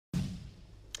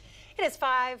It is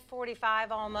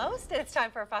 5:45 almost, and it's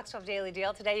time for a Fox 12 Daily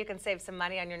Deal. Today you can save some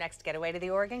money on your next getaway to the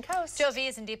Oregon coast. Joe V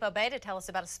is in Depoe Bay to tell us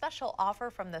about a special offer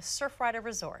from the Surfrider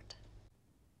Resort.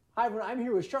 Hi everyone, I'm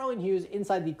here with Charlene Hughes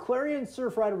inside the Clarion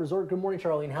Surfrider Resort. Good morning,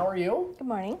 Charlene. How are you? Good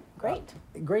morning. Great.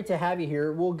 Great to have you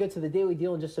here. We'll get to the daily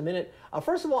deal in just a minute.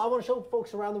 First of all, I want to show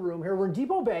folks around the room here. We're in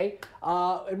Depoe Bay,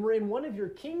 and we're in one of your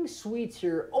king suites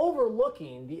here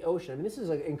overlooking the ocean. I mean, this is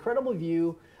an incredible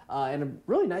view and a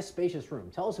really nice, spacious room.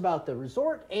 Tell us about the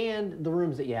resort and the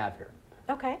rooms that you have here.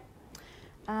 Okay.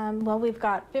 Well, we've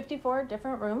got 54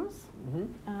 different rooms.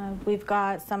 We've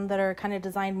got some that are kind of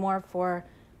designed more for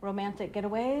romantic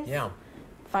getaways. Yeah.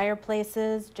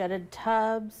 Fireplaces, jetted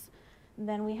tubs. And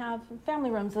then we have family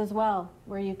rooms as well,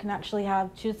 where you can actually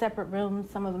have 2 separate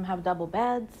rooms. Some of them have double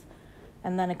beds,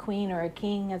 and then a queen or a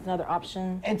king as another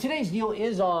option. And today's deal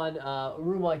is on a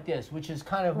room like this, which is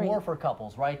kind of more for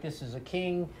couples, right? This is a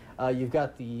king. You've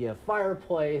got the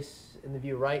fireplace in the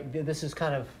view, right? This is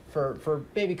kind of for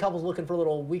maybe couples looking for a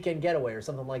little weekend getaway or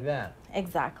something like that.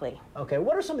 Exactly. Okay,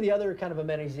 what are some of the other kind of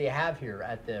amenities that you have here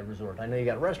at the resort? I know you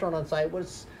got a restaurant on site.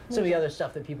 What's some of the other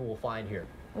stuff that people will find here?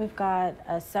 We've got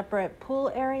a separate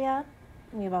pool area.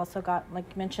 We've also got, like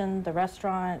you mentioned, the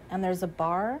restaurant, and there's a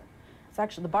bar. It's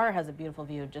actually, the bar has a beautiful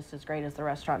view, just as great as the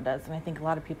restaurant does, and I think a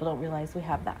lot of people don't realize we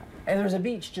have that. And there's a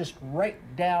beach just right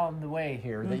down the way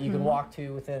here that you can walk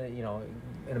to within,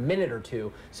 in a minute or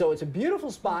two. So it's a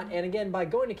beautiful spot, and again, by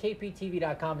going to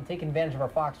KPTV.com and taking advantage of our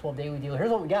Fox 12 Daily Deal,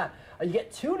 here's what we got. You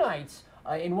get 2 nights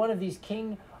in one of these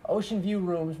king ocean view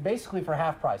rooms, basically for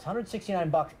half price,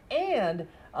 $169, and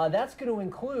that's going to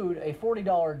include a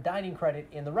 $40 dining credit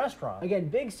in the restaurant. Again,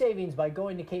 big savings by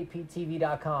going to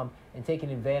KPTV.com and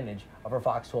taking advantage of our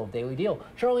Fox 12 Daily Deal.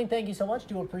 Charlene, thank you so much.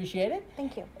 Do appreciate it.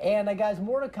 Thank you. And guys,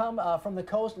 more to come from the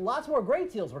coast. Lots more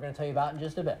great deals we're going to tell you about in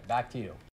just a bit. Back to you.